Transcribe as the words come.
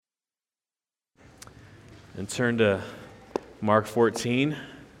And turn to Mark 14.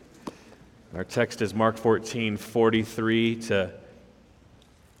 Our text is Mark 14, 43 to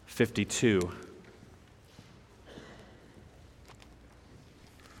 52.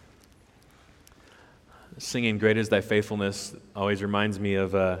 Singing "Great is Thy Faithfulness" always reminds me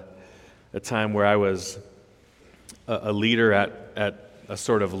of a time where I was a leader at a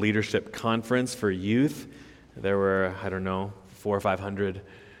sort of leadership conference for youth. There were, 400 or 500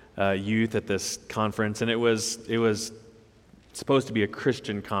 youth at this conference, and it was supposed to be a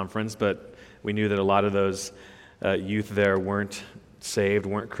Christian conference, but we knew that a lot of those youth there weren't saved,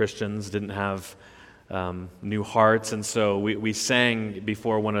 weren't Christians, didn't have new hearts, and so we sang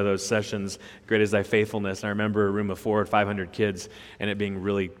before one of those sessions, "Great is Thy Faithfulness," and I remember a room of 400 or 500 kids, and it being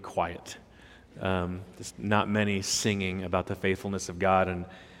really quiet. Just not many singing about the faithfulness of God, and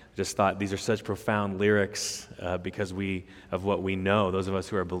just thought these are such profound lyrics because of what we know, those of us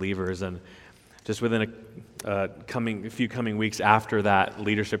who are believers. And just within a few coming weeks after that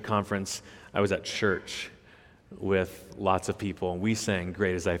leadership conference, I was at church with lots of people, and we sang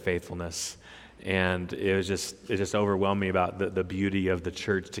 "Great is Thy Faithfulness." And it just overwhelmed me about the beauty of the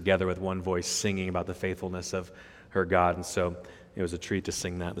church together with one voice singing about the faithfulness of her God. And so it was a treat to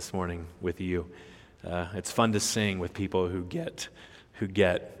sing that this morning with you. It's fun to sing with people who get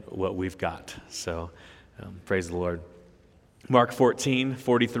what we've got. So praise the Lord. Mark 14,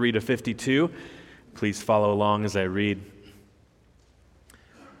 43 to 52. Please follow along as I read.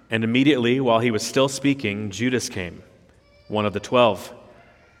 "And immediately, while he was still speaking, Judas came, one of the 12,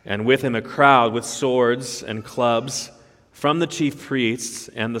 and with him a crowd with swords and clubs from the chief priests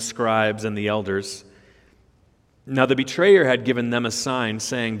and the scribes and the elders. Now the betrayer had given them a sign,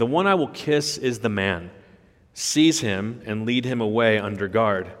 saying, 'The one I will kiss is the man. Seize him and lead him away under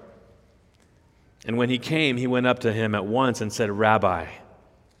guard.' And when he came, he went up to him at once and said, 'Rabbi,'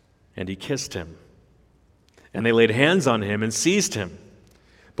 and he kissed him. And they laid hands on him and seized him.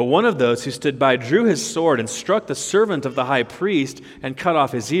 But one of those who stood by drew his sword and struck the servant of the high priest and cut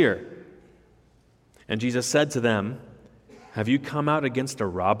off his ear. And Jesus said to them, 'Have you come out against a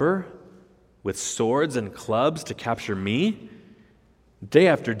robber with swords and clubs to capture me? Day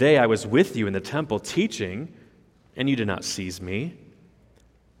after day I was with you in the temple teaching, and you did not seize me.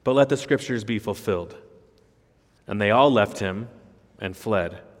 But let the scriptures be fulfilled.' And they all left him and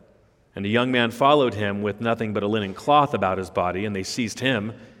fled. And a young man followed him with nothing but a linen cloth about his body, and they seized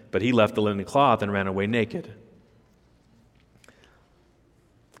him, but he left the linen cloth and ran away naked."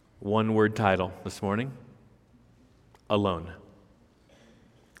 One word title this morning: alone.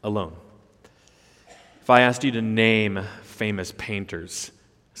 Alone. If I asked you to name famous painters,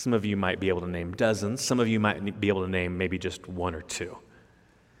 some of you might be able to name dozens, some of you might be able to name maybe just one or two.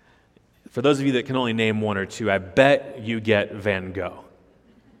 For those of you that can only name one or two, I bet you get Van Gogh.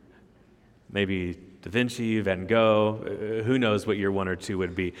 Maybe Da Vinci, Van Gogh, who knows what your one or two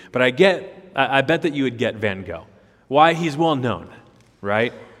would be. But I bet that you would get Van Gogh. Why? He's well known,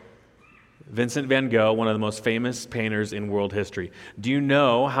 right? Vincent van Gogh, one of the most famous painters in world history. Do you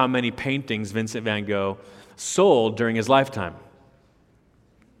know how many paintings Vincent van Gogh sold during his lifetime?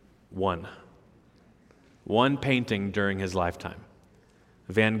 One. One painting during his lifetime.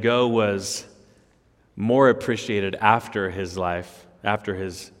 Van Gogh was more appreciated after his life, after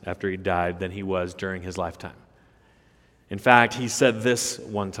he died, than he was during his lifetime. In fact, he said this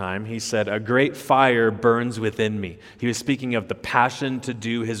one time. He said, "A great fire burns within me." He was speaking of the passion to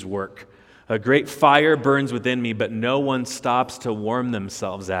do his work. "A great fire burns within me, but no one stops to warm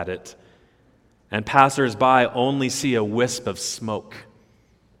themselves at it. And passers-by only see a wisp of smoke."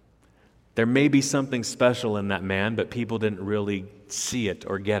 There may be something special in that man, but people didn't really see it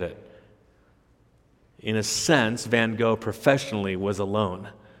or get it. In a sense, Van Gogh professionally was alone.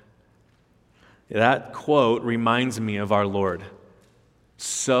 That quote reminds me of our Lord.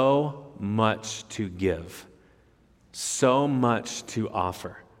 So much to give, so much to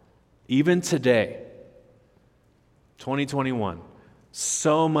offer. Even today, 2021,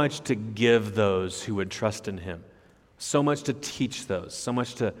 so much to give those who would trust in Him, so much to teach those, so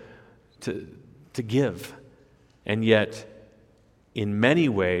much to give. And yet, in many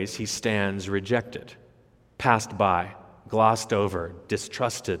ways, He stands rejected, passed by, glossed over,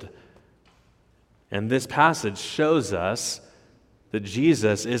 distrusted. And this passage shows us that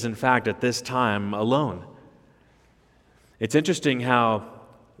Jesus is, in fact, at this time alone. It's interesting how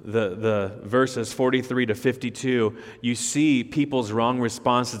the verses 43 to 52, you see people's wrong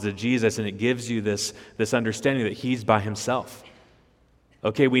responses to Jesus, and it gives you this understanding that He's by Himself.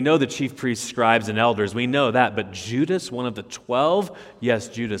 Okay, we know the chief priests, scribes, and elders. We know that. But Judas, one of the 12? Yes,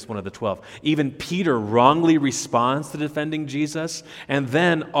 Judas, one of the 12. Even Peter wrongly responds to defending Jesus. And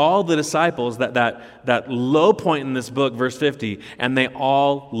then all the disciples, that low point in this book, verse 50, and they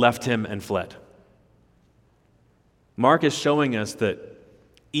all left him and fled. Mark is showing us that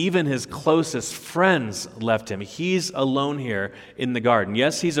even his closest friends left him. He's alone here in the garden.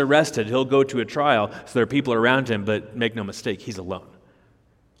 Yes, he's arrested. He'll go to a trial, so there are people around him, but make no mistake, he's alone.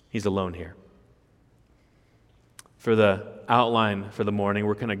 He's alone here. For the outline for the morning,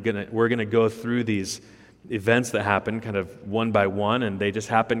 we're going to go through these events that happen kind of one by one, and they just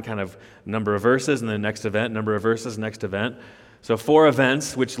happen kind of number of verses, and then next event, number of verses, next event. So 4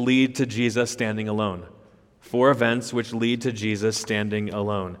 events which lead to Jesus standing alone. 4 events which lead to Jesus standing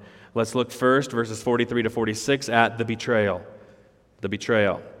alone. Let's look first, verses 43 to 46, at the betrayal. The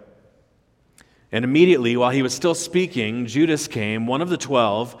betrayal. And immediately, while he was still speaking, Judas came, one of the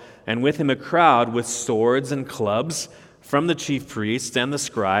 12, and with him a crowd with swords and clubs from the chief priests and the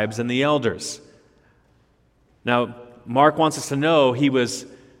scribes and the elders. Now, Mark wants us to know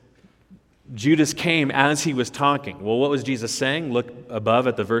Judas came as he was talking. Well, what was Jesus saying? Look above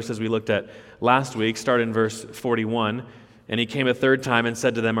at the verses we looked at last week. Start in verse 41. And he came a third time and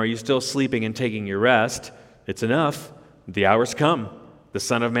said to them, "Are you still sleeping and taking your rest? It's enough. The hour's come. The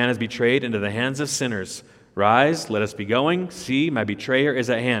Son of Man is betrayed into the hands of sinners. Rise, let us be going. See, my betrayer is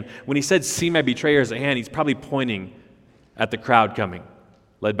at hand." When he said, "See, my betrayer is at hand," he's probably pointing at the crowd coming,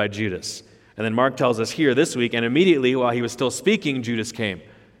 led by Judas. And then Mark tells us here this week, and immediately while he was still speaking, Judas came.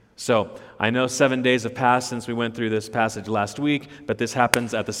 So I know 7 days have passed since we went through this passage last week, but this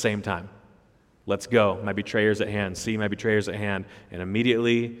happens at the same time. Let's go. My betrayer's at hand. See, my betrayer's at hand. And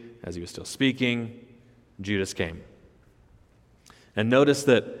immediately, as he was still speaking, Judas came. And notice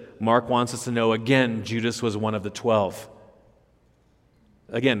that Mark wants us to know, again, Judas was one of the 12.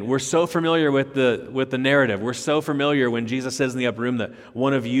 Again, we're so familiar with the narrative. We're so familiar when Jesus says in the upper room that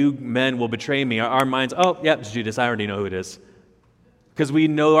one of you men will betray me. Our minds, oh, yep, it's Judas. I already know who it is. Because we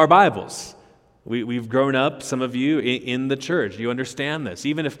know our Bibles. We've grown up, some of you, in the church. You understand this.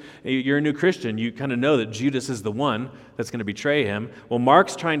 Even if you're a new Christian, you kind of know that Judas is the one that's going to betray him. Well,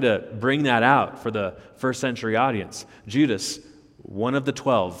 Mark's trying to bring that out for the first century audience. Judas, one of the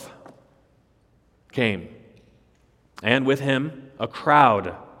 12, came, and with him a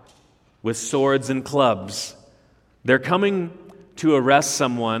crowd with swords and clubs. They're coming to arrest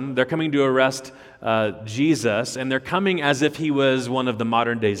someone. They're coming to arrest Jesus, and they're coming as if he was one of the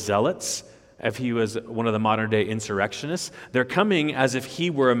modern-day zealots, if he was one of the modern-day insurrectionists. They're coming as if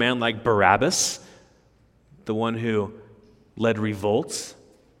he were a man like Barabbas, the one who led revolts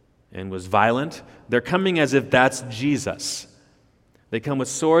and was violent. They're coming as if that's Jesus. They come with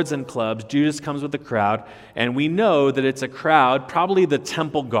swords and clubs. Judas comes with the crowd, and we know that it's a crowd, probably the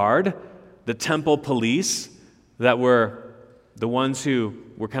temple guard, the temple police, that were the ones who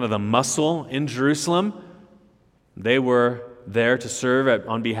were kind of the muscle in Jerusalem. They were there to serve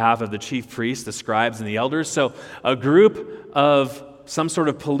on behalf of the chief priests, the scribes, and the elders. So a group of some sort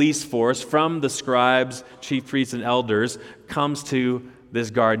of police force from the scribes, chief priests, and elders comes to this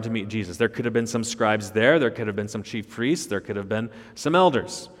garden to meet Jesus. There could have been some scribes there. There could have been some chief priests. There could have been some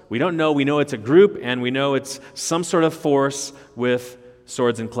elders. We don't know. We know it's a group, and we know it's some sort of force with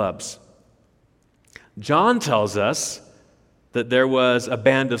swords and clubs. John tells us that there was a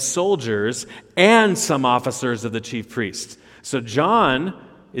band of soldiers and some officers of the chief priests. So John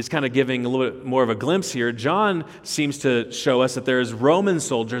is kind of giving a little bit more of a glimpse here. John seems to show us that there's Roman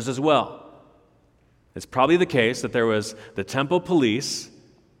soldiers as well. It's probably the case that there was the temple police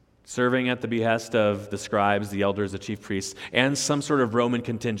serving at the behest of the scribes, the elders, the chief priests, and some sort of Roman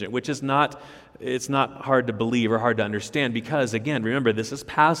contingent, which is not hard to believe or hard to understand because, again, remember, this is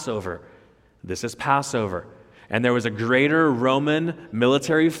Passover. This is Passover. And there was a greater Roman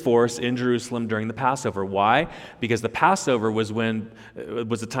military force in Jerusalem during the Passover. Why? Because the Passover was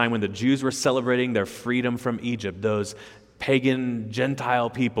the time when the Jews were celebrating their freedom from Egypt, those pagan Gentile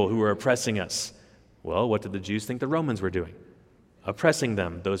people who were oppressing us. Well, what did the Jews think the Romans were doing? Oppressing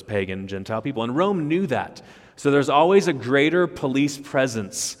them, those pagan Gentile people. And Rome knew that. So there's always a greater police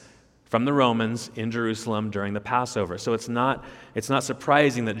presence from the Romans in Jerusalem during the Passover. So it's not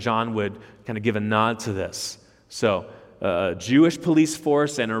surprising that John would kind of give a nod to this. So a Jewish police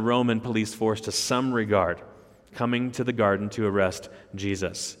force and a Roman police force to some regard coming to the garden to arrest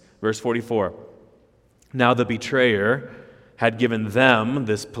Jesus. Verse 44, now the betrayer had given them,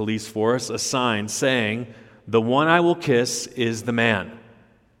 this police force, a sign saying, the one I will kiss is the man.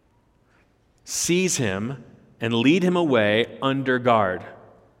 Seize him and lead him away under guard.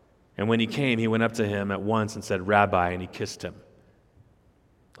 And when he came, he went up to him at once and said, Rabbi, and he kissed him.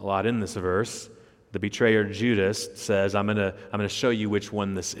 a lot in this verse. The betrayer Judas says, I'm going to show you which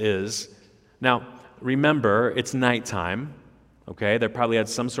one this is. Now, remember, it's nighttime. Okay, they probably had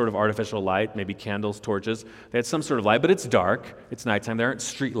some sort of artificial light, maybe candles, torches. They had some sort of light, but it's dark. It's nighttime. There aren't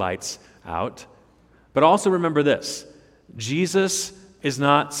street lights out. But also remember this. Jesus is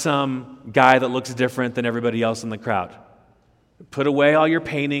not some guy that looks different than everybody else in the crowd. Put away all your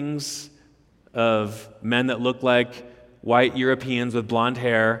paintings of men that look like white Europeans with blonde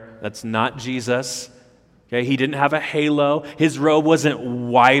hair. That's not Jesus. Okay, he didn't have a halo. His robe wasn't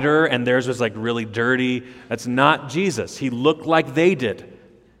whiter and theirs was like really dirty. That's not Jesus. He looked like they did.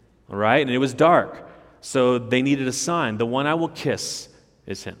 All right, and it was dark. So they needed a sign. The one I will kiss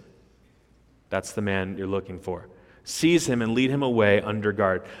is him. That's the man you're looking for. Seize him and lead him away under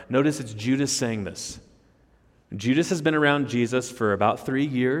guard. Notice it's Judas saying this. Judas has been around Jesus for about 3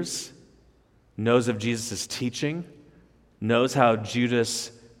 years, knows of Jesus' teaching, knows how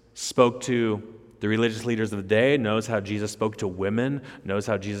Judas spoke to the religious leaders of the day, knows how Jesus spoke to women, knows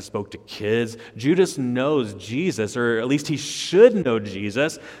how Jesus spoke to kids. Judas knows Jesus, or at least he should know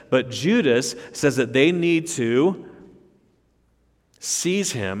Jesus, but Judas says that they need to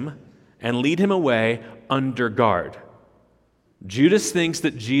seize him and lead him away under guard. Judas thinks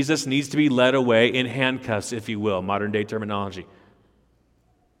that Jesus needs to be led away in handcuffs, if you will, modern day terminology.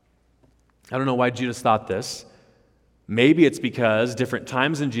 I don't know why Judas thought this. Maybe it's because different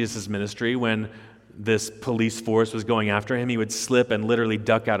times in Jesus' ministry, when this police force was going after him, he would slip and literally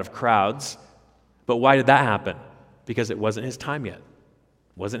duck out of crowds. But why did that happen? Because it wasn't his time yet.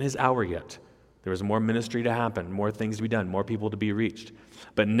 It wasn't his hour yet. There was more ministry to happen, more things to be done, more people to be reached.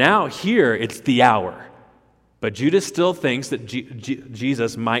 But now here, it's the hour. But Judas still thinks that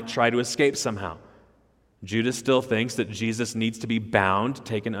Jesus might try to escape somehow. Judas still thinks that Jesus needs to be bound,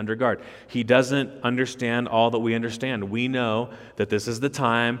 taken under guard. He doesn't understand all that we understand. We know that this is the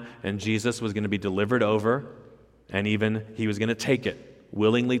time and Jesus was going to be delivered over, and even he was going to take it,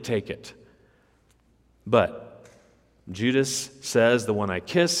 willingly take it. But Judas says, the one I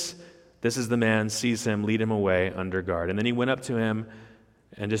kiss, this is the man, seize him, lead him away under guard. And then he went up to him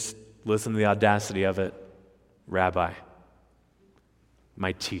and just listen to the audacity of it. Rabbi,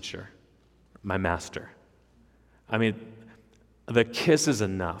 my teacher, my master. I mean, the kiss is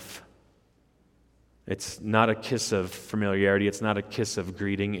enough. It's not a kiss of familiarity. It's not a kiss of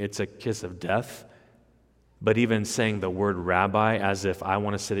greeting. It's a kiss of death. But even saying the word rabbi as if I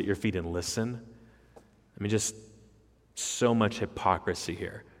want to sit at your feet and listen, I mean, just so much hypocrisy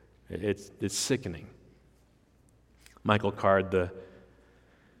here. It's sickening. Michael Card,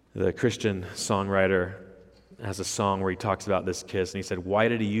 the Christian songwriter, has a song where he talks about this kiss, and he said, why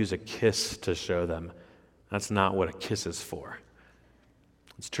did he use a kiss to show them? That's not what a kiss is for.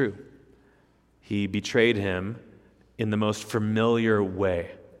 It's true. He betrayed him in the most familiar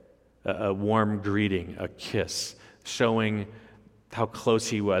way, a warm greeting, a kiss, showing how close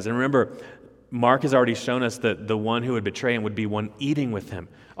he was. And remember, Mark has already shown us that the one who would betray him would be one eating with him.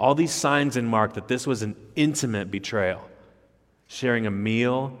 All these signs in Mark that this was an intimate betrayal. Sharing a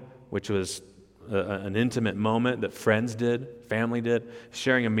meal, which was an intimate moment that friends did, family did,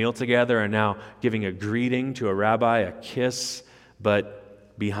 sharing a meal together, and now giving a greeting to a rabbi, a kiss,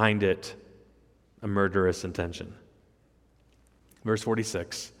 but behind it, a murderous intention. Verse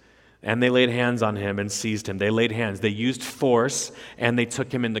 46, and they laid hands on him and seized him. They laid hands. They used force, and they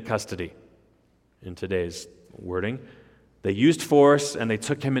took him into custody. In today's wording, they used force, and they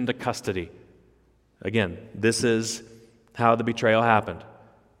took him into custody. Again, this is how the betrayal happened.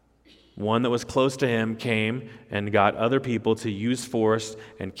 One that was close to him came and got other people to use force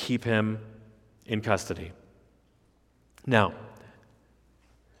and keep him in custody. Now,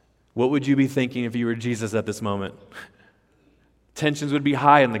 what would you be thinking if you were Jesus at this moment? Tensions would be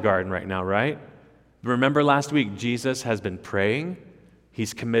high in the garden right now, right? Remember last week, Jesus has been praying.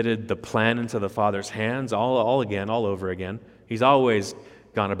 He's committed the plan into the Father's hands all over again. He's always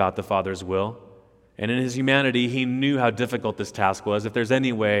gone about the Father's will. And in his humanity, he knew how difficult this task was. If there's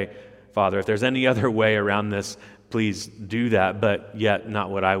any way, Father, if there's any other way around this, please do that, but yet not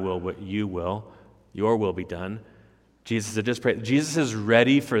what I will, what you will. Your will be done. Jesus had just prayed. Jesus is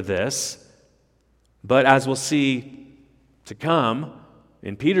ready for this, but as we'll see to come,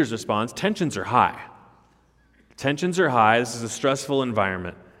 in Peter's response, tensions are high. Tensions are high. This is a stressful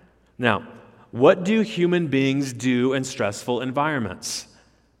environment. Now, what do human beings do in stressful environments?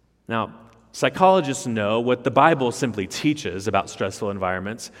 Now, psychologists know what the Bible simply teaches about stressful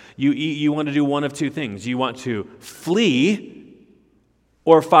environments. You want to do one of two things. You want to flee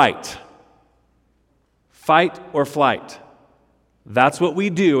or fight. Fight or flight. That's what we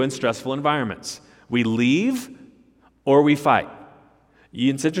do in stressful environments. We leave or we fight.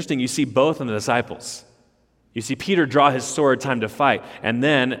 It's interesting, you see both in the disciples. You see Peter draw his sword, time to fight, and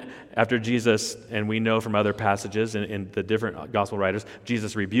then after Jesus, and we know from other passages in the different gospel writers,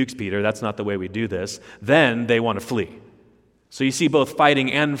 Jesus rebukes Peter, that's not the way we do this, then they want to flee. So you see both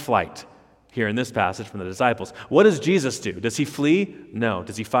fighting and flight here in this passage from the disciples. What does Jesus do? Does he flee? No.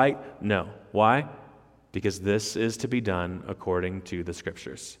 Does he fight? No. Why? Because this is to be done according to the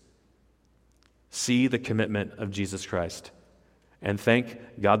Scriptures. See the commitment of Jesus Christ, and thank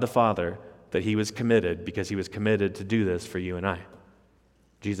God the Father that he was committed, because he was committed to do this for you and I.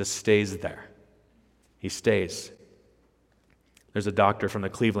 Jesus stays there. He stays. There's a doctor from the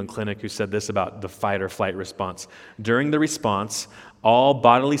Cleveland Clinic who said this about the fight or flight response. During the response, all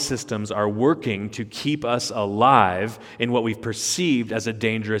bodily systems are working to keep us alive in what we've perceived as a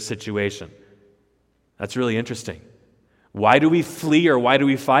dangerous situation. That's really interesting. Why do we flee or why do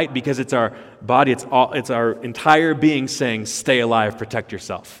we fight? Because it's our body, it's our entire being saying, stay alive, protect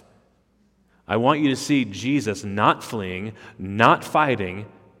yourself. I want you to see Jesus not fleeing, not fighting,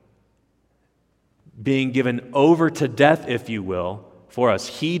 being given over to death, if you will, for us.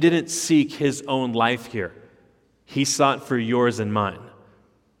 He didn't seek his own life here. He sought for yours and mine.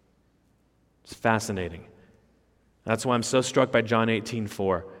 It's fascinating. That's why I'm so struck by John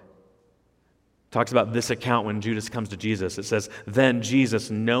 18:4. Talks about this account when Judas comes to Jesus. It says, then Jesus,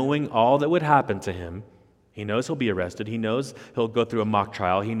 knowing all that would happen to him, he knows he'll be arrested. He knows he'll go through a mock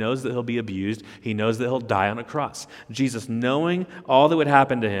trial. He knows that he'll be abused. He knows that he'll die on a cross. Jesus, knowing all that would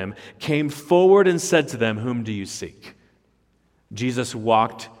happen to him, came forward and said to them, whom do you seek? Jesus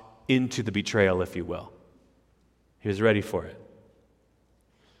walked into the betrayal, if you will. He was ready for it.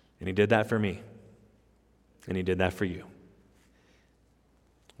 And he did that for me. And he did that for you.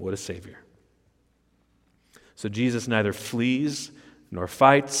 What a Savior. So Jesus neither flees nor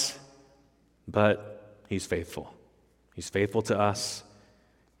fights, but he's faithful. He's faithful to us.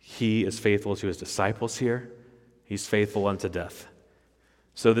 He is faithful to his disciples here. He's faithful unto death.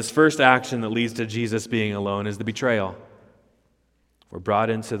 So this first action that leads to Jesus being alone is the betrayal. We're brought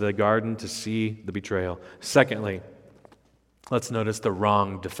into the garden to see the betrayal. Secondly, let's notice the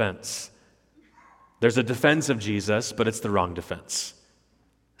wrong defense. There's a defense of Jesus, but it's the wrong defense.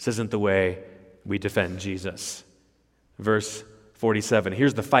 This isn't the way we defend Jesus. Verse 47,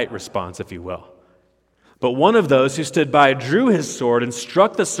 here's the fight response, if you will. But one of those who stood by drew his sword and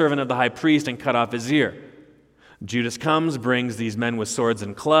struck the servant of the high priest and cut off his ear. Judas comes, brings these men with swords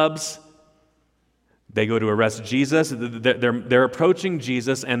and clubs. They go to arrest Jesus. They're approaching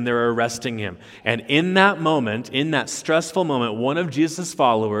Jesus and they're arresting him. And in that moment, in that stressful moment, one of Jesus'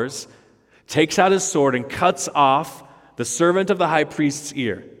 followers takes out his sword and cuts off the servant of the high priest's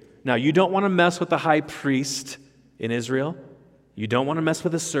ear. Now, you don't want to mess with the high priest in Israel. You don't want to mess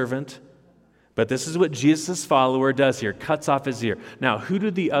with his servant. But this is what Jesus' follower does here, cuts off his ear. Now, who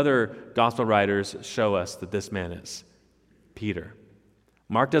did the other gospel writers show us that this man is? Peter.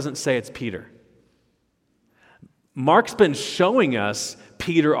 Mark doesn't say it's Peter. Mark's been showing us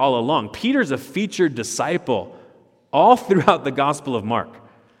Peter all along. Peter's a featured disciple all throughout the Gospel of Mark.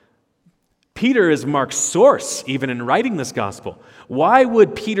 Peter is Mark's source, even in writing this gospel. Why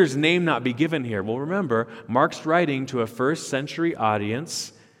would Peter's name not be given here? Well, remember, Mark's writing to a first century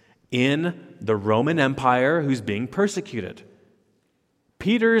audience in the Roman Empire who's being persecuted.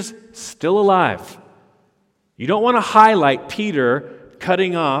 Peter's still alive. You don't want to highlight Peter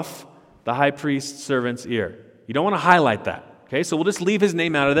cutting off the high priest's servant's ear. You don't want to highlight that. Okay, so we'll just leave his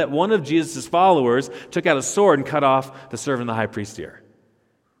name out of that. One of Jesus' followers took out a sword and cut off the servant of the high priest's ear.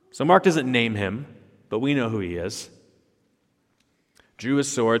 So Mark doesn't name him, but we know who he is. Drew his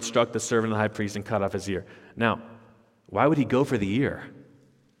sword, struck the servant of the high priest, and cut off his ear. Now, why would he go for the ear?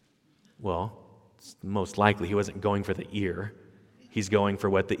 Well, it's most likely he wasn't going for the ear. He's going for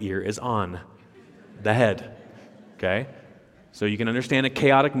what the ear is on, the head. Okay? So you can understand a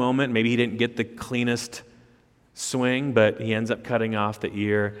chaotic moment. Maybe he didn't get the cleanest swing, but he ends up cutting off the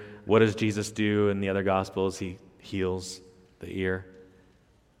ear. What does Jesus do in the other Gospels? He heals the ear.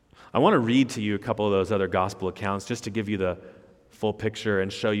 I want to read to you a couple of those other gospel accounts just to give you the full picture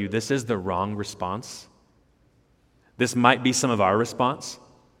and show you this is the wrong response. This might be some of our response.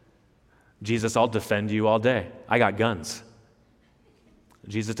 Jesus, I'll defend you all day. I got guns.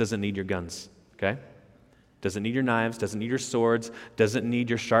 Jesus doesn't need your guns, okay? Doesn't need your knives, doesn't need your swords, doesn't need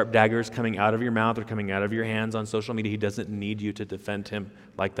your sharp daggers coming out of your mouth or coming out of your hands on social media. He doesn't need you to defend him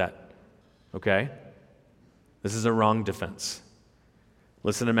like that, okay? This is a wrong defense.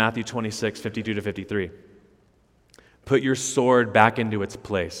 Listen to Matthew 26, 52 to 53. Put your sword back into its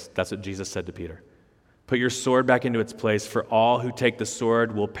place. That's what Jesus said to Peter. Put your sword back into its place, for all who take the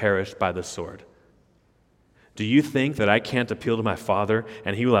sword will perish by the sword. Do you think that I can't appeal to my Father,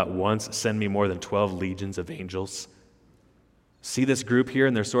 and he will at once send me more than 12 legions of angels? See this group here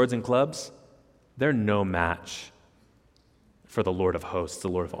and their swords and clubs? They're no match for the Lord of hosts, the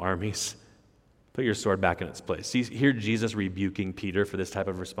Lord of armies. Put your sword back in its place. See, hear Jesus rebuking Peter for this type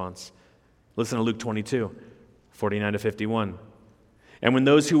of response. Listen to Luke 22, 49 to 51. And when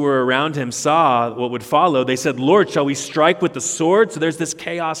those who were around him saw what would follow, they said, Lord, shall we strike with the sword? So there's this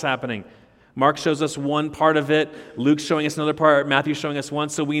chaos happening. Mark shows us one part of it. Luke's showing us another part. Matthew's showing us one.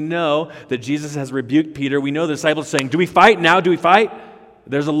 So we know that Jesus has rebuked Peter. We know the disciples are saying, do we fight now? Do we fight?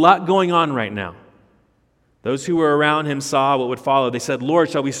 There's a lot going on right now. Those who were around him saw what would follow. They said, Lord,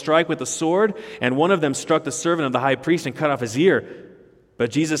 shall we strike with the sword? And one of them struck the servant of the high priest and cut off his ear.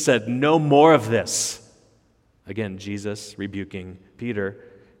 But Jesus said, no more of this. Again, Jesus rebuking Peter.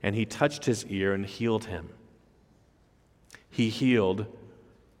 And he touched his ear and healed him. He healed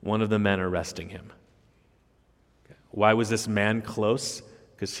one of the men arresting him. Why was this man close?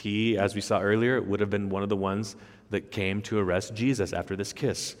 Because he, as we saw earlier, would have been one of the ones that came to arrest Jesus after this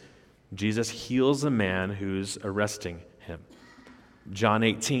kiss. Jesus heals the man who's arresting him. John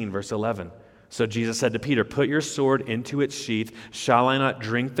 18, verse 11. So Jesus said to Peter, put your sword into its sheath. Shall I not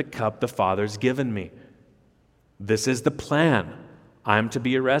drink the cup the Father's given me? This is the plan. I'm to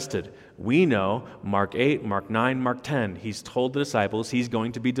be arrested. We know, Mark 8, Mark 9, Mark 10, he's told the disciples he's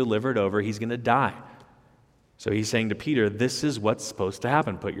going to be delivered over, he's going to die. So he's saying to Peter, this is what's supposed to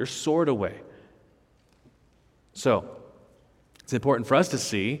happen. Put your sword away. So, it's important for us to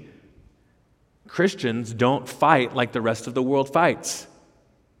see Christians don't fight like the rest of the world fights.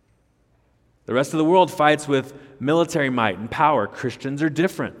 The rest of the world fights with military might and power. Christians are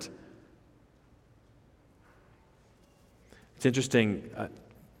different. It's interesting,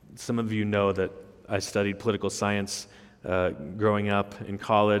 some of you know that I studied political science growing up in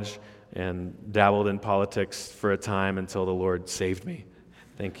college and dabbled in politics for a time until the Lord saved me.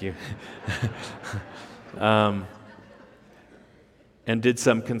 Thank you. And did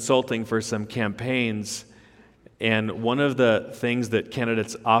some consulting for some campaigns. And one of the things that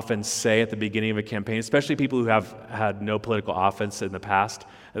candidates often say at the beginning of a campaign, especially people who have had no political offense in the past,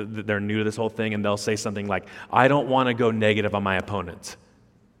 they're new to this whole thing, and they'll say something like, I don't want to go negative on my opponent.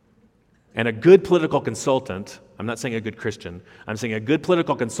 And a good political consultant, I'm not saying a good Christian, I'm saying a good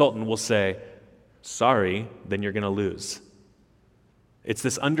political consultant will say, sorry, then you're going to lose. It's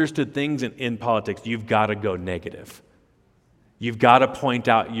this understood things in politics, you've got to go negative. You've got to point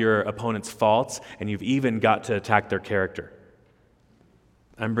out your opponent's faults, and you've even got to attack their character.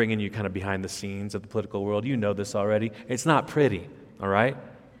 I'm bringing you kind of behind the scenes of the political world. You know this already. It's not pretty, all right?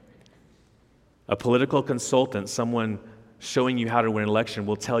 A political consultant, someone showing you how to win an election,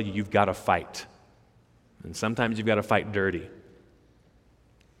 will tell you you've got to fight. And sometimes you've got to fight dirty.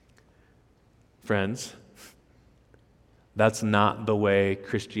 Friends, that's not the way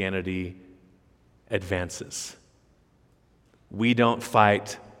Christianity advances. We don't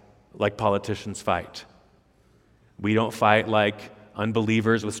fight like politicians fight. We don't fight like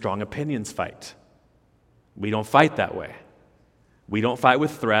unbelievers with strong opinions fight. We don't fight that way. We don't fight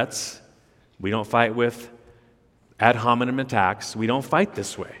with threats. We don't fight with ad hominem attacks. We don't fight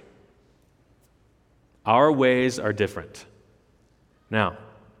this way. Our ways are different. Now,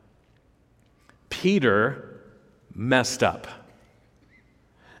 Peter messed up.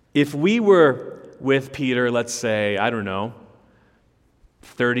 If we were with Peter, let's say,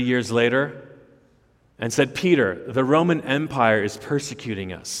 30 years later, and said, Peter, the Roman Empire is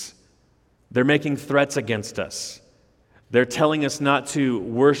persecuting us. They're making threats against us. They're telling us not to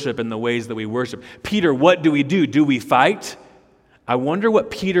worship in the ways that we worship. Peter, what do we do? Do we fight? I wonder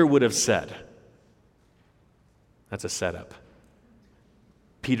what Peter would have said. That's a setup.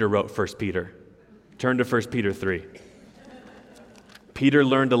 Peter wrote 1 Peter. Turn to 1 Peter 3. Peter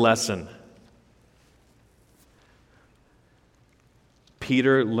learned a lesson.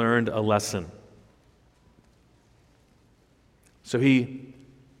 Peter learned a lesson. So he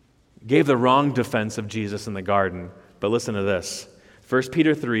gave the wrong defense of Jesus in the garden. But listen to this. 1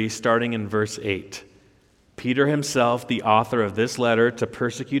 Peter 3, starting in verse 8. Peter himself, the author of this letter to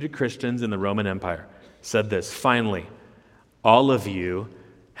persecuted Christians in the Roman Empire, said this, finally, all of you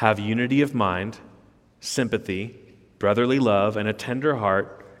have unity of mind, sympathy, brotherly love, and a tender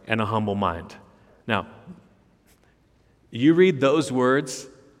heart, and a humble mind. Now, you read those words,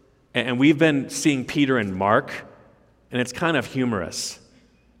 and we've been seeing Peter and Mark, and it's kind of humorous.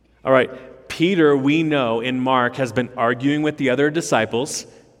 All right, Peter, we know in Mark, has been arguing with the other disciples.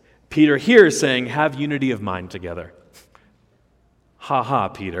 Peter here is saying, have unity of mind together. Ha ha,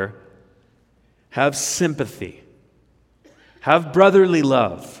 Peter. Have sympathy. Have brotherly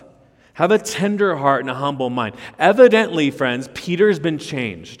love. Have a tender heart and a humble mind. Evidently, friends, Peter's been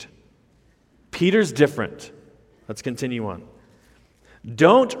changed. Peter's different. Let's continue on.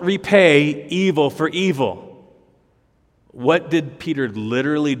 Don't repay evil for evil. What did Peter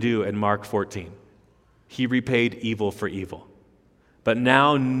literally do in Mark 14? He repaid evil for evil. But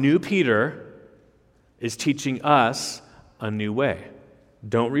now, new Peter is teaching us a new way.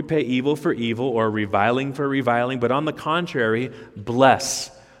 Don't repay evil for evil or reviling for reviling, but on the contrary,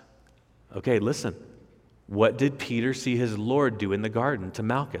 bless. Okay, listen. What did Peter see his Lord do in the garden to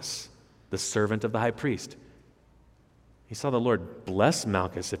Malchus, the servant of the high priest? He saw the Lord bless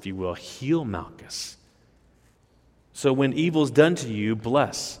Malchus, if you will, heal Malchus. So when evil's done to you,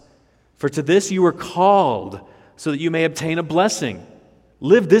 bless. For to this you were called, so that you may obtain a blessing.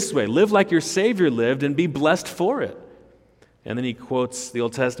 Live this way. Live like your Savior lived and be blessed for it. And then he quotes the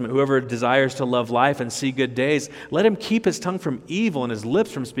Old Testament, whoever desires to love life and see good days, let him keep his tongue from evil and his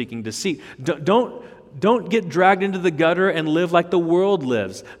lips from speaking deceit. Don't get dragged into the gutter and live like the world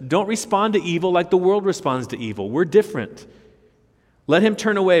lives. Don't respond to evil like the world responds to evil. We're different. Let him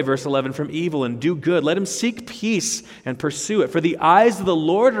turn away, verse 11, from evil and do good. Let him seek peace and pursue it. For the eyes of the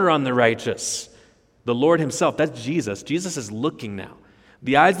Lord are on the righteous. The Lord himself, that's Jesus. Jesus is looking now.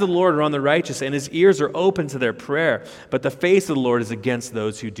 The eyes of the Lord are on the righteous, and his ears are open to their prayer. But the face of the Lord is against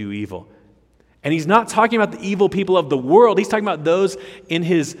those who do evil. And he's not talking about the evil people of the world. He's talking about those in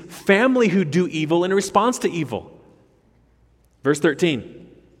his family who do evil in response to evil. Verse 13.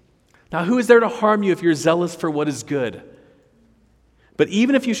 Now who is there to harm you if you're zealous for what is good? But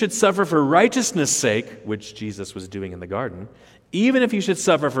even if you should suffer for righteousness' sake, which Jesus was doing in the garden, even if you should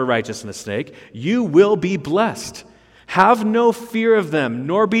suffer for righteousness' sake, you will be blessed. Have no fear of them,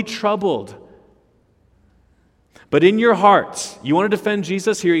 nor be troubled. But in your hearts, you want to defend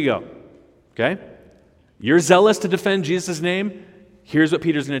Jesus? Here you go. Okay? You're zealous to defend Jesus' name? Here's what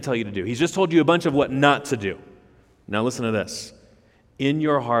Peter's going to tell you to do. He's just told you a bunch of what not to do. Now listen to this. In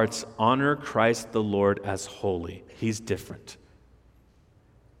your hearts, honor Christ the Lord as holy. He's different.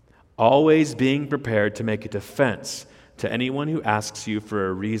 Always being prepared to make a defense to anyone who asks you for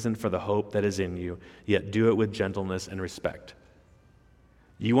a reason for the hope that is in you, yet do it with gentleness and respect.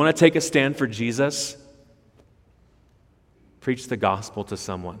 You want to take a stand for Jesus? Preach the gospel to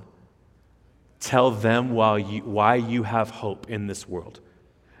someone. Tell them why you have hope in this world.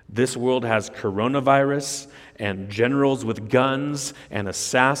 This world has coronavirus and generals with guns and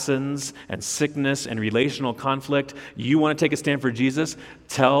assassins and sickness and relational conflict. You want to take a stand for Jesus?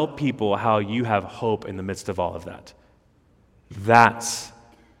 Tell people how you have hope in the midst of all of that. That's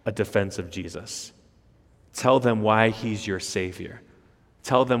a defense of Jesus. Tell them why he's your Savior.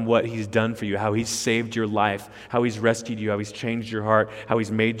 Tell them what he's done for you, how he's saved your life, how he's rescued you, how he's changed your heart, how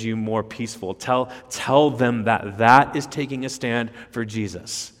he's made you more peaceful. Tell them that. That is taking a stand for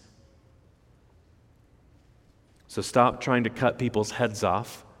Jesus. So stop trying to cut people's heads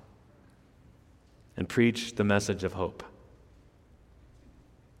off and preach the message of hope.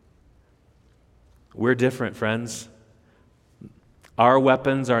 We're different, friends. Our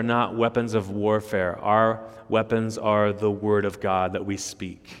weapons are not weapons of warfare. Our weapons are the Word of God that we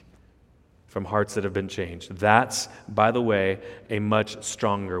speak from hearts that have been changed. That's, by the way, a much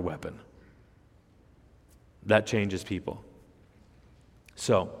stronger weapon. That changes people.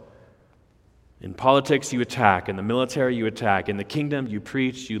 So, in politics, you attack. In the military, you attack. In the kingdom, you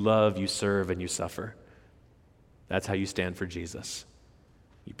preach, you love, you serve, and you suffer. That's how you stand for Jesus.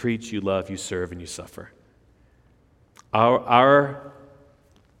 You preach, you love, you serve, and you suffer. Our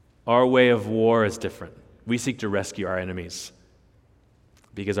way of war is different. We seek to rescue our enemies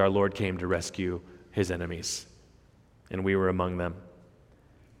because our Lord came to rescue his enemies, and we were among them.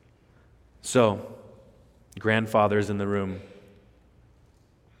 So, grandfathers in the room,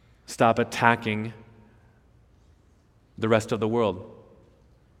 stop attacking the rest of the world.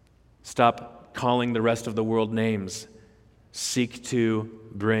 Stop calling the rest of the world names. Seek to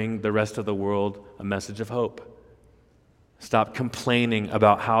bring the rest of the world a message of hope. Stop complaining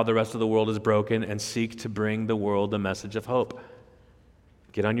about how the rest of the world is broken and seek to bring the world a message of hope.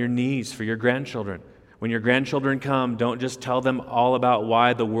 Get on your knees for your grandchildren. When your grandchildren come, don't just tell them all about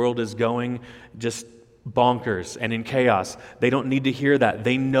why the world is going just bonkers and in chaos. They don't need to hear that.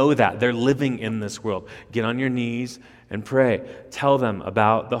 They know that. They're living in this world. Get on your knees and pray. Tell them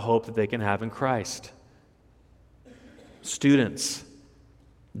about the hope that they can have in Christ. Students,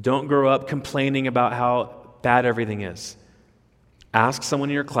 don't grow up complaining about how bad everything is. Ask someone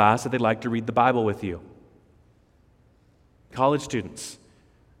in your class if they'd like to read the Bible with you. College students,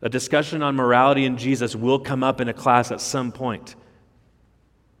 a discussion on morality and Jesus will come up in a class at some point.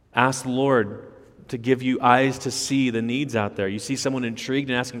 Ask the Lord to give you eyes to see the needs out there. You see someone intrigued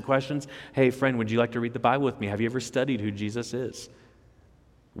and asking questions. Hey, friend, would you like to read the Bible with me? Have you ever studied who Jesus is?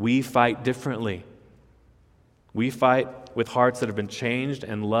 We fight differently. We fight with hearts that have been changed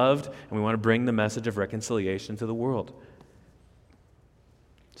and loved, and we want to bring the message of reconciliation to the world.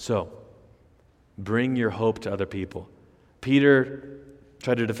 So, bring your hope to other people. Peter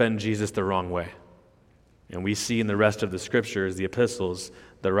tried to defend Jesus the wrong way. And we see in the rest of the scriptures, the epistles,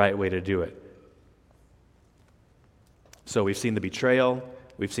 the right way to do it. So we've seen the betrayal,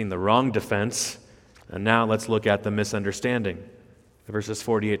 we've seen the wrong defense, and now let's look at the misunderstanding. Verses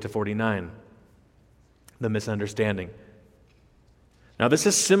 48 to 49. The misunderstanding. Now this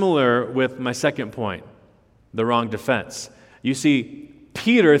is similar with my second point, the wrong defense. You see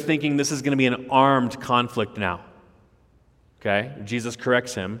Peter thinking this is going to be an armed conflict now. Okay? Jesus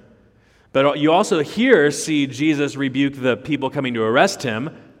corrects him. But you also here see Jesus rebuke the people coming to arrest him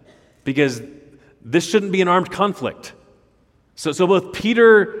because this shouldn't be an armed conflict. So both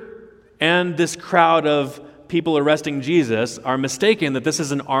Peter and this crowd of people arresting Jesus are mistaken that this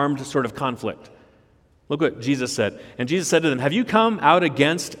is an armed sort of conflict. Look what Jesus said. And Jesus said to them, "Have you come out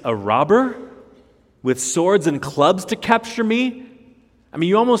against a robber with swords and clubs to capture me?" I mean,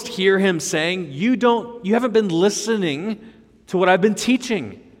 you almost hear him saying, you haven't been listening to what I've been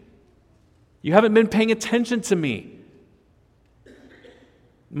teaching. You haven't been paying attention to me.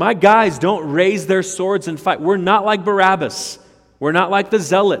 My guys don't raise their swords and fight. We're not like Barabbas. We're not like the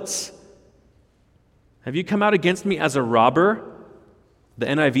Zealots. Have you come out against me as a robber? The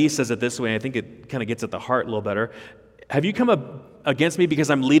NIV says it this way, and I think it kind of gets at the heart a little better. Have you come against me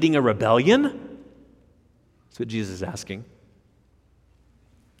because I'm leading a rebellion? That's what Jesus is asking.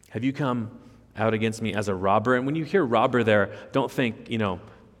 Have you come out against me as a robber? And when you hear robber there, don't think,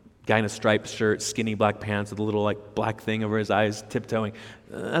 guy in a striped shirt, skinny black pants with a little black thing over his eyes, tiptoeing.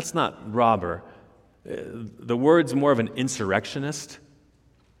 That's not robber. The word's more of an insurrectionist.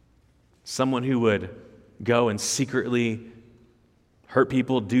 Someone who would go and secretly hurt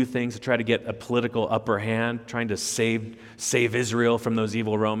people, do things to try to get a political upper hand, trying to save Israel from those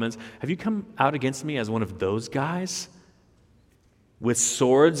evil Romans. Have you come out against me as one of those guys? With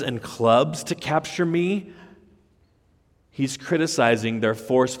swords and clubs to capture me? He's criticizing their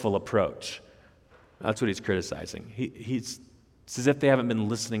forceful approach. That's what he's criticizing. It's as if they haven't been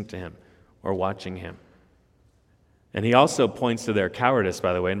listening to him or watching him. And he also points to their cowardice,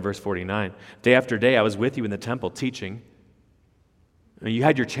 by the way, in verse 49. Day after day I was with you in the temple teaching. I mean, you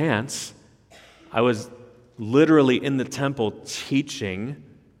had your chance. I was literally in the temple teaching.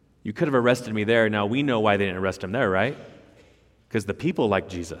 You could have arrested me there. Now we know why they didn't arrest him there, right? Because the people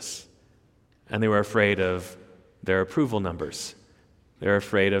liked Jesus. And they were afraid of their approval numbers. They were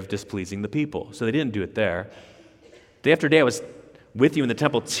afraid of displeasing the people. So they didn't do it there. Day after day I was with you in the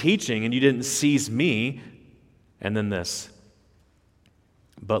temple teaching, and you didn't seize me. And then this,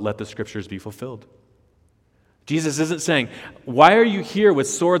 but let the scriptures be fulfilled. Jesus isn't saying, why are you here with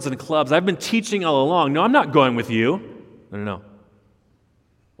swords and clubs? I've been teaching all along. No, I'm not going with you. No.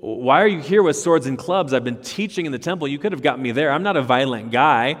 Why are you here with swords and clubs? I've been teaching in the temple. You could have gotten me there. I'm not a violent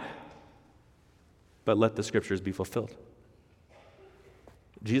guy. But let the scriptures be fulfilled.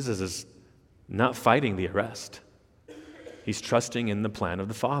 Jesus is not fighting the arrest. He's trusting in the plan of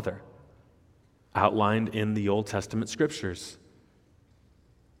the Father, outlined in the Old Testament scriptures.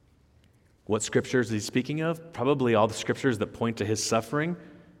 What scriptures is he speaking of? Probably all the scriptures that point to his suffering.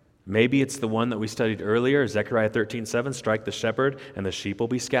 Maybe it's the one that we studied earlier, Zechariah 13:7, strike the shepherd and the sheep will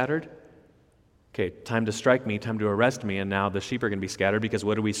be scattered. Okay, time to strike me, time to arrest me, and now the sheep are going to be scattered, because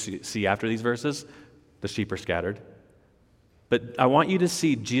what do we see after these verses? The sheep are scattered. But I want you to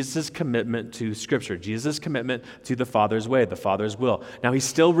see Jesus' commitment to Scripture, Jesus' commitment to the Father's way, the Father's will. Now, he's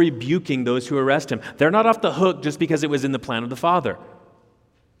still rebuking those who arrest him. They're not off the hook just because it was in the plan of the Father.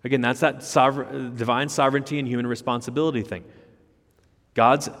 Again, that's that divine sovereignty and human responsibility thing.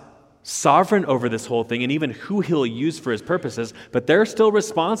 God's sovereign over this whole thing and even who he'll use for his purposes, but they're still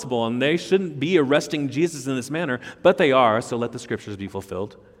responsible, and they shouldn't be arresting Jesus in this manner, but they are, so let the Scriptures be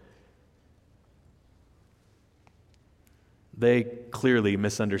fulfilled. They clearly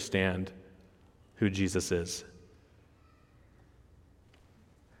misunderstand who Jesus is.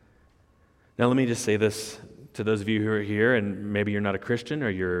 Now, let me just say this to those of you who are here, and maybe you're not a Christian or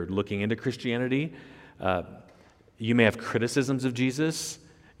you're looking into Christianity. You may have criticisms of Jesus.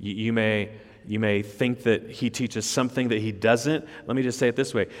 You may think that he teaches something that he doesn't. Let me just say it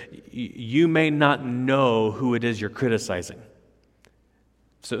this way. You may not know who it is you're criticizing.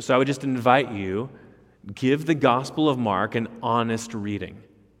 So I would just invite you, give the Gospel of Mark an honest reading.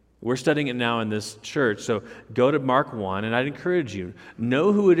 We're studying it now in this church, so go to Mark 1, and I'd encourage you,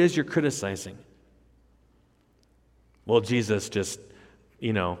 know who it is you're criticizing. Well, Jesus just,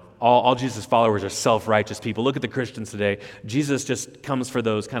 all Jesus' followers are self-righteous people. Look at the Christians today. Jesus just comes for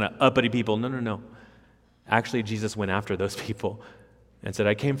those kind of uppity people. No. Actually, Jesus went after those people and said,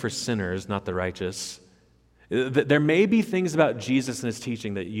 I came for sinners, not the righteous. There may be things about Jesus and his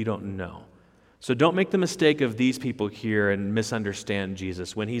teaching that you don't know. So don't make the mistake of these people here and misunderstand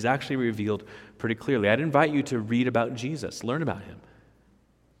Jesus when he's actually revealed pretty clearly. I'd invite you to read about Jesus, learn about him.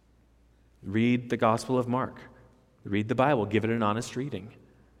 Read the Gospel of Mark. Read the Bible. Give it an honest reading.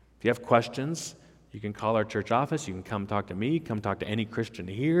 If you have questions, you can call our church office. You can come talk to me. Come talk to any Christian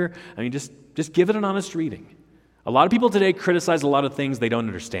here. Just give it an honest reading. A lot of people today criticize a lot of things they don't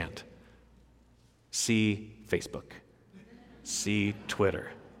understand. See Facebook. See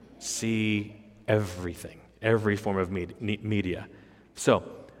Twitter. See everything. Every form of media. So,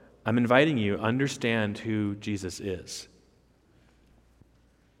 I'm inviting you to understand who Jesus is.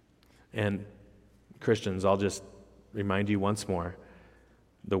 And Christians, I'll just remind you once more,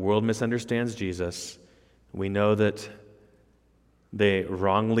 the world misunderstands Jesus. We know that they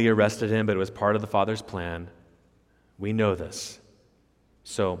wrongly arrested him, but it was part of the Father's plan. We know this.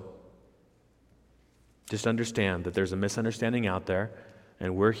 So, just understand that there's a misunderstanding out there,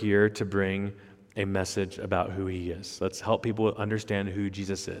 and we're here to bring a message about who he is. Let's help people understand who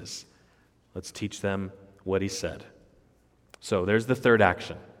Jesus is. Let's teach them what he said. So, there's the third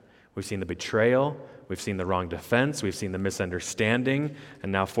action. We've seen the betrayal, we've seen the wrong defense, we've seen the misunderstanding,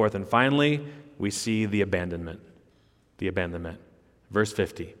 and now fourth and finally, we see the abandonment. The abandonment. Verse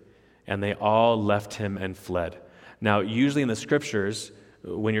 50, and they all left him and fled. Now, usually in the scriptures,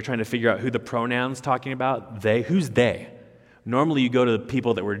 when you're trying to figure out who the pronoun's talking about, who's they? Normally you go to the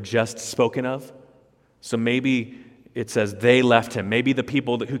people that were just spoken of. So maybe it says they left him. Maybe the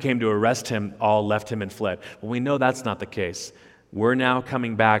people who came to arrest him all left him and fled. Well, we know that's not the case. We're now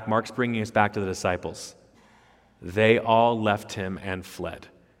coming back. Mark's bringing us back to the disciples. They all left him and fled.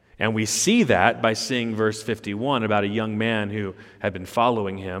 And we see that by seeing verse 51 about a young man who had been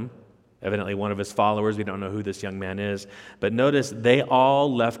following him, evidently one of his followers. We don't know who this young man is. But notice, they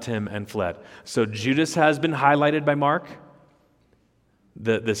all left him and fled. So Judas has been highlighted by Mark.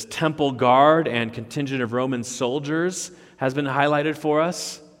 This temple guard and contingent of Roman soldiers has been highlighted for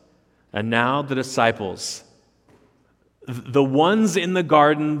us. And now the disciples. The ones in the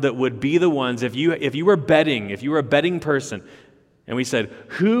garden that would be the ones, if you were a betting person, and we said,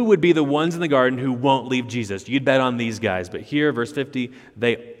 who would be the ones in the garden who won't leave Jesus? You'd bet on these guys. But here, verse 50,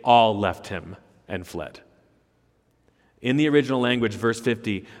 they all left him and fled. In the original language, verse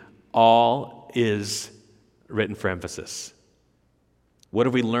 50, all is written for emphasis. What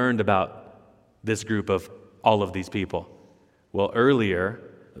have we learned about this group of all of these people? Well, earlier,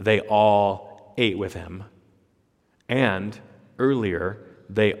 they all ate with him. And earlier,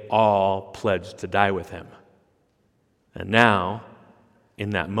 they all pledged to die with him. And now, in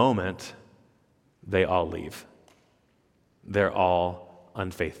that moment, they all leave. They're all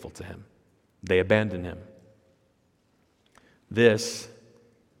unfaithful to him. They abandon him. This,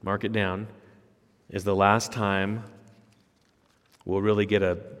 mark it down, is the last time we'll really get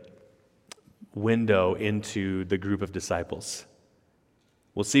a window into the group of disciples.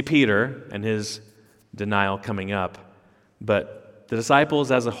 We'll see Peter and his denial coming up, but the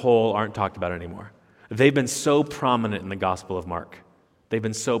disciples as a whole aren't talked about anymore. They've been so prominent in the Gospel of Mark. They've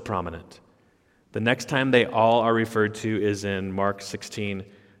been so prominent. The next time they all are referred to is in Mark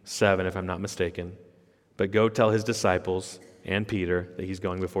 16:7, if I'm not mistaken. But go tell his disciples and Peter that he's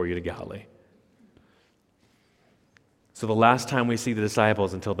going before you to Galilee. So the last time we see the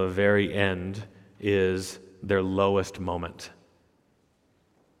disciples until the very end is their lowest moment.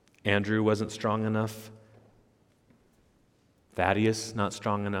 Andrew wasn't strong enough. Thaddeus not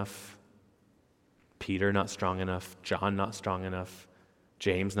strong enough. Peter not strong enough. John not strong enough.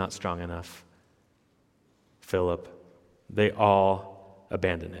 James not strong enough. Philip. They all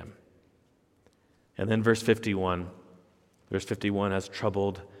abandon him. And then verse 51. Verse 51 has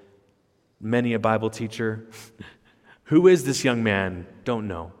troubled many a Bible teacher. Who is this young man? Don't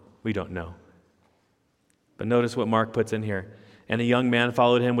know. We don't know. But notice what Mark puts in here. And a young man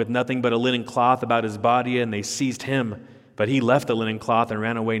followed him with nothing but a linen cloth about his body, and they seized him. But he left the linen cloth and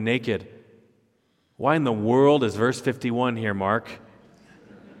ran away naked. Why in the world is verse 51 here, Mark?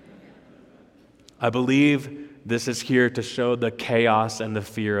 I believe this is here to show the chaos and the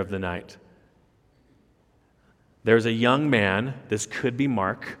fear of the night. There's a young man, this could be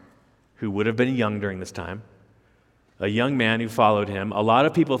Mark, who would have been young during this time. A young man who followed him. A lot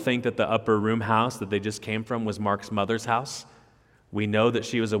of people think that the upper room house that they just came from was Mark's mother's house. We know that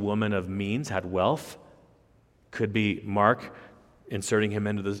she was a woman of means, had wealth. Could be Mark inserting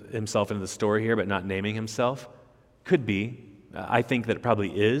himself into the story here, but not naming himself. Could be. I think that it probably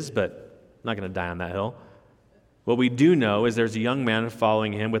is, but I'm not going to die on that hill. What we do know is there's a young man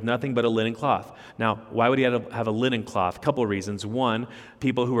following him with nothing but a linen cloth. Now, why would he have a linen cloth? A couple of reasons. One,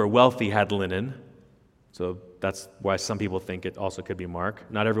 people who were wealthy had linen. So that's why some people think it also could be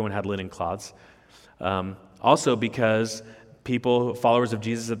Mark. Not everyone had linen cloths. Also because people, followers of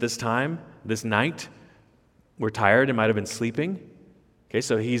Jesus at this time, this night, were tired and might have been sleeping. Okay,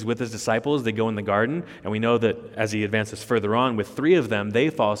 so he's with his disciples. They go in the garden, and we know that as he advances further on, with 3 of them, they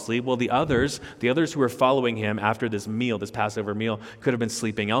fall asleep. Well, the others who were following him after this meal, this Passover meal, could have been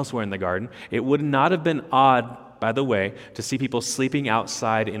sleeping elsewhere in the garden. It would not have been odd, by the way, to see people sleeping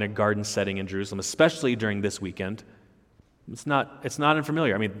outside in a garden setting in Jerusalem, especially during this weekend. It's not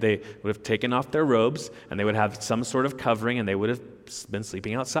unfamiliar. I mean, they would have taken off their robes, and they would have some sort of covering, and they would have been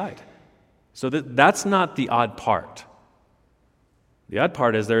sleeping outside. So that's not the odd part. The odd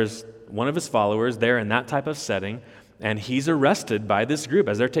part is there's one of his followers there in that type of setting, and he's arrested by this group.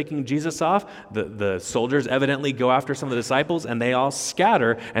 As they're taking Jesus off, the soldiers evidently go after some of the disciples, and they all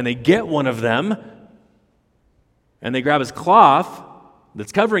scatter, and they get one of them, and they grab his cloth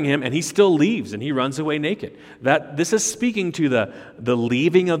that's covering him, and he still leaves, and he runs away naked. This is speaking to the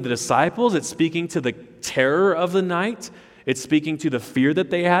leaving of the disciples. It's speaking to the terror of the night. It's speaking to the fear that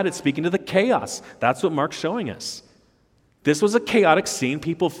they had. It's speaking to the chaos. That's what Mark's showing us. This was a chaotic scene,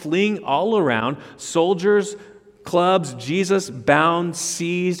 people fleeing all around, soldiers, clubs, Jesus bound,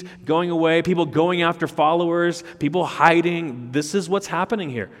 seized, going away, people going after followers, people hiding. This is what's happening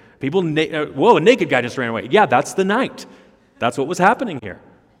here. People, whoa, a naked guy just ran away. Yeah, that's the night. That's what was happening here.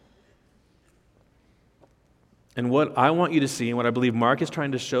 And what I want you to see, and what I believe Mark is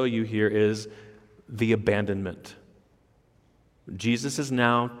trying to show you here, is the abandonment. Jesus is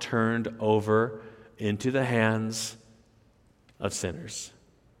now turned over into the hands of sinners,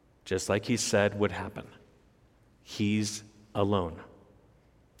 just like he said would happen. He's alone.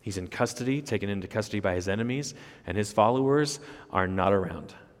 He's in custody, taken into custody by his enemies, and his followers are not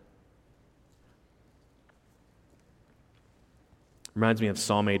around. Reminds me of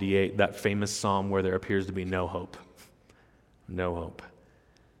Psalm 88, that famous psalm where there appears to be no hope. No hope.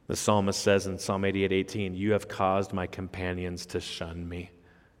 The psalmist says in Psalm 88:18, "You have caused my companions to shun me."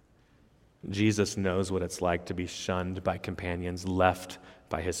 Jesus knows what it's like to be shunned by companions, left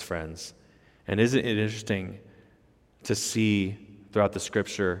by his friends. And isn't it interesting to see throughout the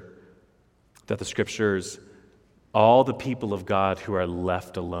Scripture that the Scriptures, all the people of God who are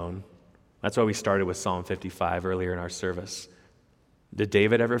left alone. That's why we started with Psalm 55 earlier in our service. Did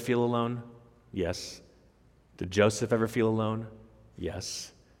David ever feel alone? Yes. Did Joseph ever feel alone?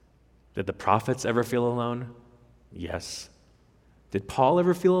 Yes. Did the prophets ever feel alone? Yes. Did Paul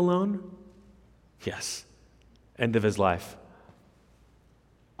ever feel alone? Yes. End of his life.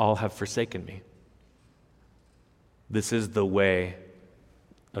 All have forsaken me. This is the way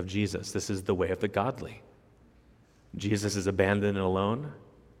of Jesus. This is the way of the godly. Jesus is abandoned and alone.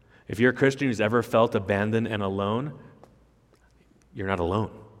 If you're a Christian who's ever felt abandoned and alone, you're not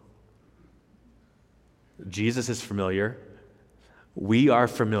alone. Jesus is familiar. We are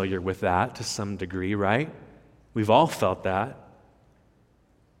familiar with that to some degree, right? We've all felt that.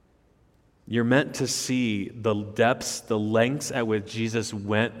 You're meant to see the depths, the lengths at which Jesus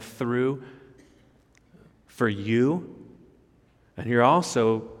went through for you. And you're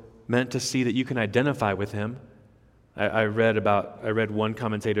also meant to see that you can identify with him. I read one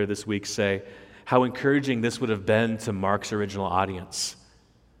commentator this week say how encouraging this would have been to Mark's original audience,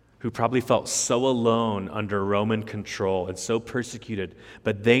 who probably felt so alone under Roman control and so persecuted,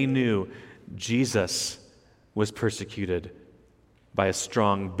 but they knew Jesus was persecuted by a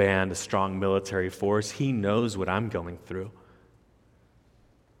strong band, a strong military force. He knows what I'm going through.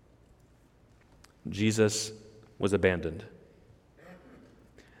 Jesus was abandoned.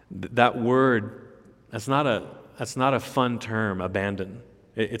 That word, that's not a fun term, abandon.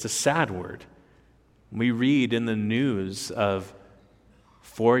 It's a sad word. We read in the news of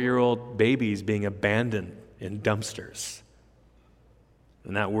 4-year-old babies being abandoned in dumpsters.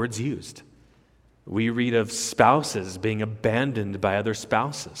 And that word's used. We read of spouses being abandoned by other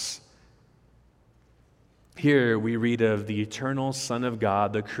spouses. Here we read of the eternal Son of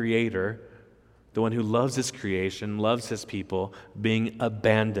God, the Creator, the one who loves his creation, loves his people, being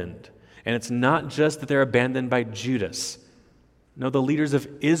abandoned. And it's not just that they're abandoned by Judas. No, the leaders of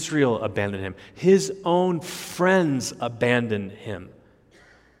Israel abandoned him. His own friends abandoned him.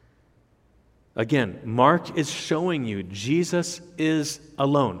 Again, Mark is showing you Jesus is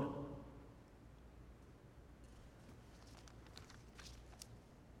alone.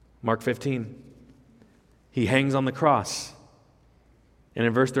 Mark 15, he hangs on the cross. And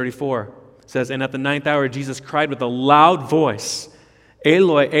in verse 34, says, "And at the ninth hour Jesus cried with a loud voice,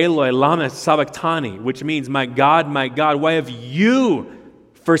 'Eloi, Eloi, lama sabachthani,' which means, 'My God, why have you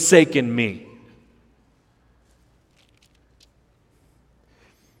forsaken me?'"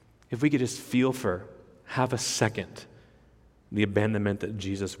 If we could just feel for half a second the abandonment that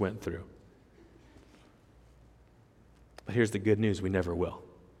Jesus went through. But here's the good news, we never will.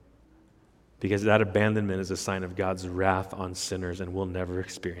 Because that abandonment is a sign of God's wrath on sinners, and we'll never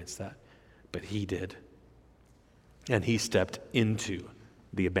experience that. But he did. And he stepped into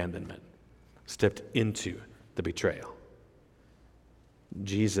the abandonment, stepped into the betrayal.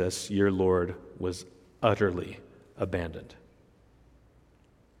 Jesus, your Lord, was utterly abandoned.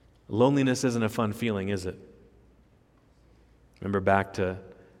 Loneliness isn't a fun feeling, is it? Remember back to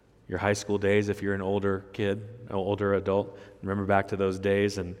your high school days, if you're an older kid, an older adult, remember back to those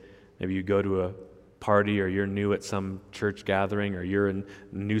days, and maybe you go to a party, or you're new at some church gathering, or you're in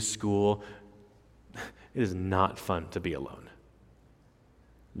new school. It is not fun to be alone.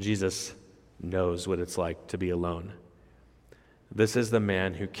 Jesus knows what it's like to be alone. This is the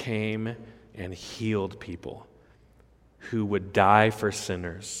man who came and healed people, who would die for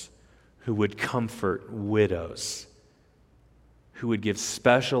sinners, who would comfort widows, who would give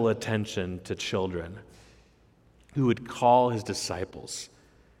special attention to children, who would call his disciples,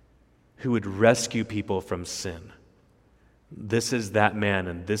 who would rescue people from sin. This is that man,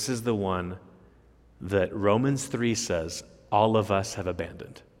 and this is the one that Romans 3 says all of us have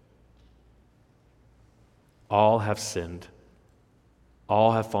abandoned. All have sinned.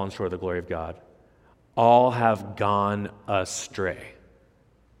 All have fallen short of the glory of God. All have gone astray.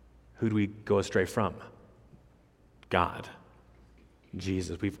 Who do we go astray from? God.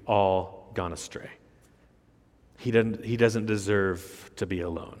 Jesus. We've all gone astray. He doesn't deserve to be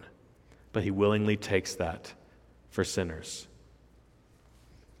alone, but he willingly takes that for sinners.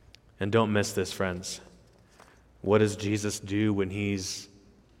 And don't miss this, friends. What does Jesus do when he's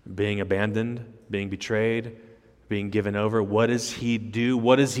being abandoned, being betrayed, being given over? What does he do?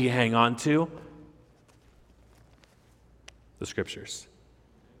 What does he hang on to? The Scriptures.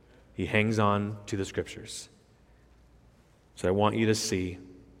 He hangs on to the Scriptures. So I want you to see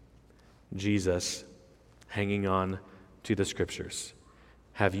Jesus hanging on to the Scriptures.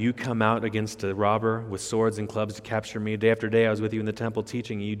 Have you come out against a robber with swords and clubs to capture me? Day after day I was with you in the temple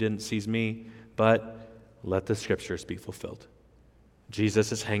teaching, and you didn't seize me, but let the Scriptures be fulfilled.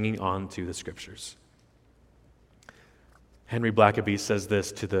 Jesus is hanging on to the Scriptures. Henry Blackaby says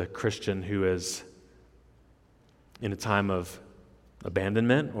this to the Christian who is in a time of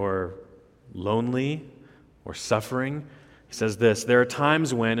abandonment or lonely or suffering. He says this: "There are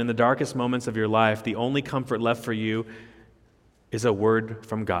times when, in the darkest moments of your life, the only comfort left for you is a word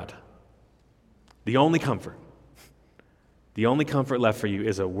from God. The only comfort left for you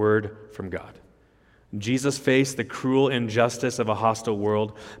is a word from God." Jesus faced the cruel injustice of a hostile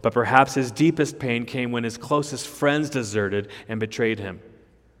world, but perhaps his deepest pain came when his closest friends deserted and betrayed him.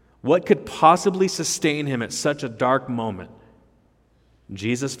 What could possibly sustain him at such a dark moment?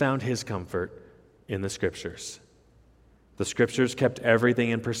 Jesus found his comfort in the Scriptures. The Scriptures kept everything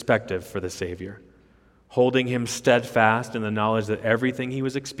in perspective for the Savior, holding him steadfast in the knowledge that everything he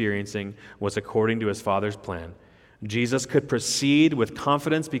was experiencing was according to his Father's plan. Jesus could proceed with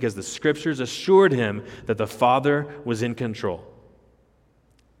confidence because the Scriptures assured him that the Father was in control.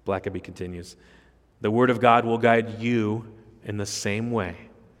 Blackaby continues, "The Word of God will guide you in the same way.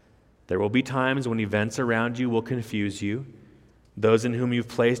 There will be times when events around you will confuse you. Those in whom you've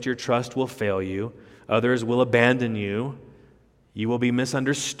placed your trust will fail you. Others will abandon you. You will be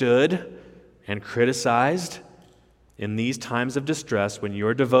misunderstood and criticized. In these times of distress, when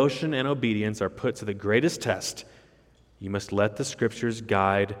your devotion and obedience are put to the greatest test, you must let the Scriptures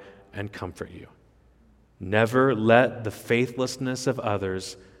guide and comfort you. Never let the faithlessness of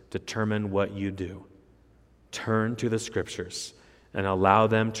others determine what you do. Turn to the Scriptures and allow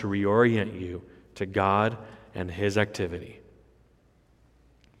them to reorient you to God and His activity."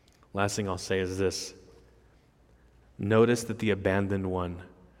 Last thing I'll say is this. Notice that the abandoned one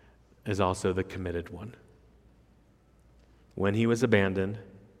is also the committed one. When he was abandoned,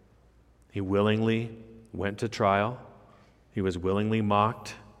 he willingly went to trial. He was willingly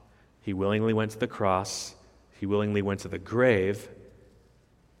mocked. He willingly went to the cross. He willingly went to the grave.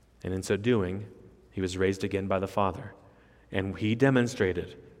 And in so doing, he was raised again by the Father. And he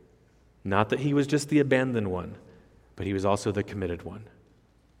demonstrated, not that he was just the abandoned one, but he was also the committed one.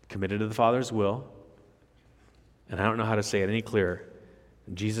 Committed to the Father's will. And I don't know how to say it any clearer.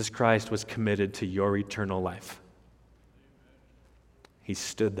 Jesus Christ was committed to your eternal life. He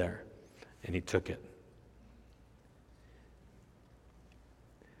stood there and he took it.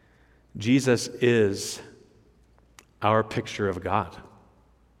 Jesus is our picture of God.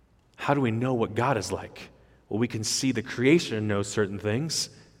 How do we know what God is like? Well, we can see the creation and know certain things.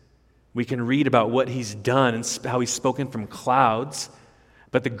 We can read about what he's done and how he's spoken from clouds.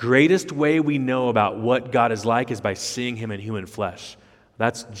 But the greatest way we know about what God is like is by seeing him in human flesh.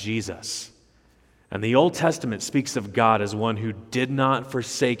 That's Jesus. And the Old Testament speaks of God as one who did not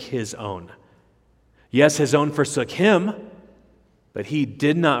forsake his own. Yes, his own forsook him, but he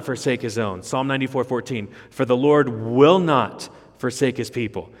did not forsake his own. Psalm 94:14, for the Lord will not forsake his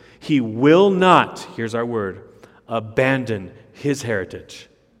people. He will not, here's our word, abandon his heritage.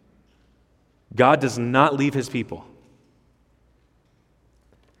 God does not leave his people.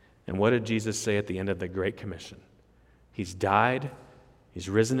 And what did Jesus say at the end of the Great Commission? He's died, he's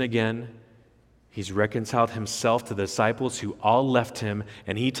risen again, he's reconciled himself to the disciples who all left him,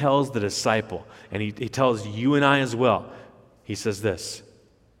 and he tells the disciple, and he tells you and I as well, he says this,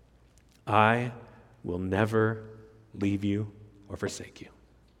 I will never leave you or forsake you.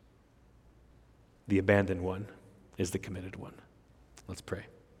 The abandoned one is the committed one. Let's pray.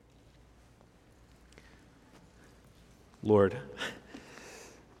 Lord,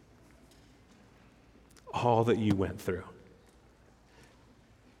 all that you went through,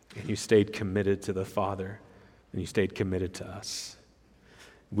 and you stayed committed to the Father, and you stayed committed to us.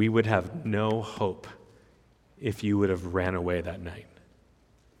 We would have no hope if you would have ran away that night.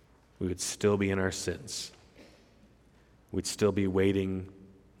 We would still be in our sins. We'd still be waiting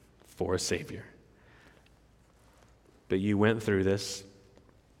for a Savior. But you went through this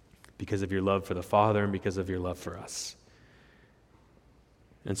because of your love for the Father and because of your love for us.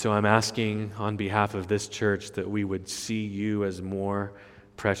 And so I'm asking on behalf of this church that we would see you as more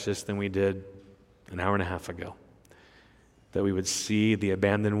precious than we did an hour and a half ago. That we would see the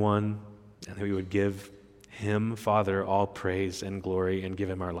abandoned one and that we would give him, Father, all praise and glory and give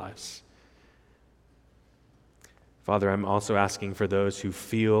him our lives. Father, I'm also asking for those who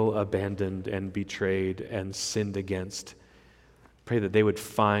feel abandoned and betrayed and sinned against. Pray that they would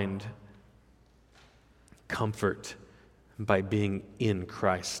find comfort by being in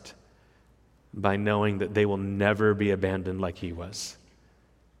Christ, by knowing that they will never be abandoned like he was.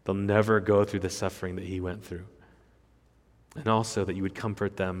 They'll never go through the suffering that he went through. And also that you would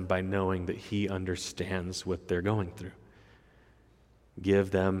comfort them by knowing that he understands what they're going through. Give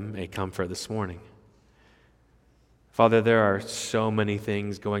them a comfort this morning. Father, there are so many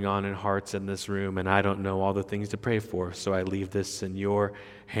things going on in hearts in this room, and I don't know all the things to pray for, so I leave this in your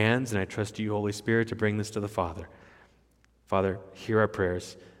hands, and I trust you, Holy Spirit, to bring this to the Father. Father, hear our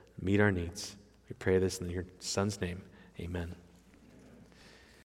prayers, meet our needs. We pray this in your Son's name. Amen.